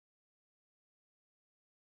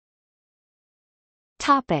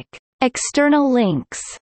Topic: External links.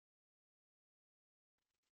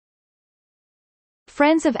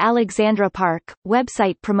 Friends of Alexandra Park,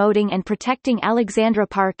 website promoting and protecting Alexandra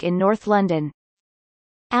Park in North London.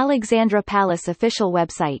 Alexandra Palace official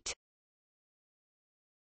website.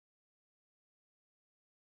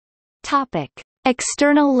 Topic: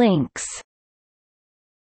 External links.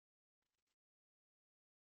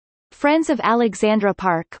 Friends of Alexandra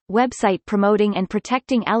Park, website promoting and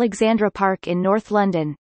protecting Alexandra Park in North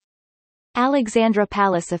London. Alexandra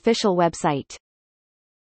Palace official website.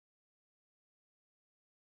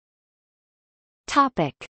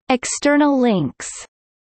 Topic: External links.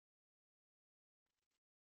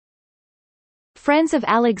 Friends of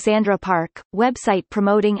Alexandra Park, website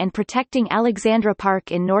promoting and protecting Alexandra Park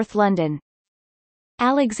in North London.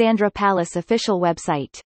 Alexandra Palace official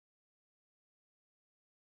website.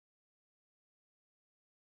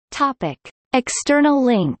 Topic: External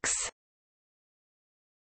links.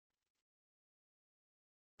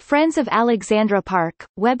 Friends of Alexandra Park,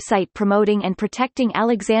 website promoting and protecting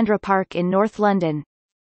Alexandra Park in North London.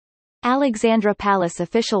 Alexandra Palace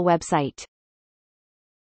official website.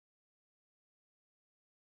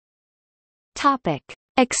 Topic: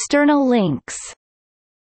 External links.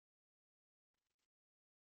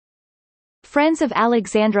 Friends of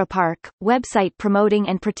Alexandra Park, website promoting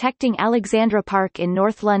and protecting Alexandra Park in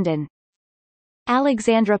North London.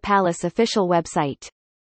 Alexandra Palace official website.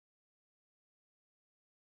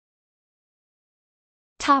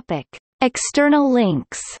 Topic: External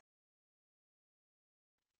links.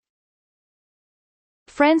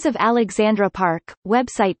 Friends of Alexandra Park,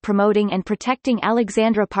 website promoting and protecting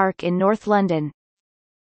Alexandra Park in North London.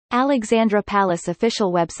 Alexandra Palace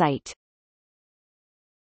official website.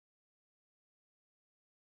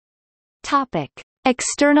 Topic: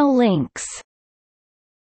 External links.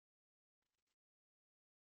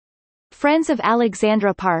 Friends of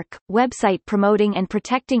Alexandra Park, website promoting and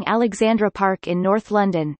protecting Alexandra Park in North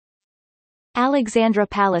London. Alexandra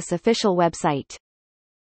Palace official website.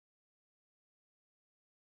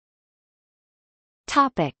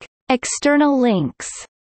 Topic: External links.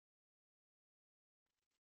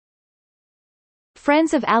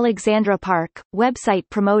 Friends of Alexandra Park, website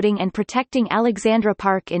promoting and protecting Alexandra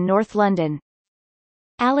Park in North London.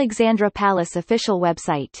 Alexandra Palace official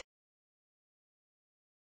website.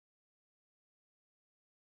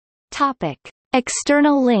 Topic: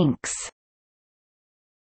 External links.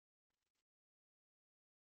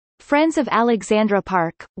 Friends of Alexandra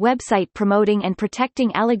Park, website promoting and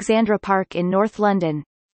protecting Alexandra Park in North London.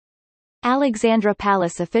 Alexandra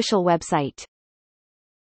Palace official website.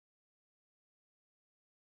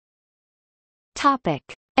 Topic: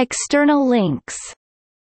 External links.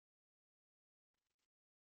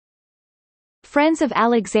 Friends of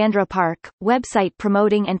Alexandra Park, website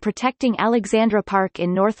promoting and protecting Alexandra Park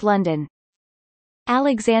in North London.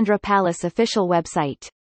 Alexandra Palace official website.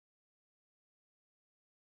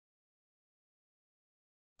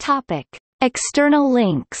 Topic: External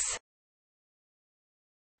links.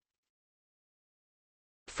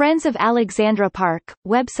 Friends of Alexandra Park,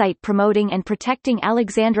 website promoting and protecting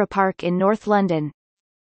Alexandra Park in North London.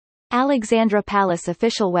 Alexandra Palace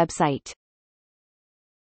official website.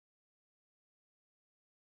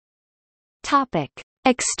 Topic: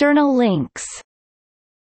 External links.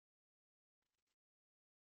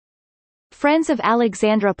 Friends of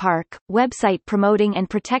Alexandra Park, website promoting and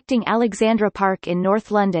protecting Alexandra Park in North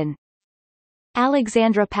London.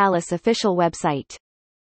 Alexandra Palace official website.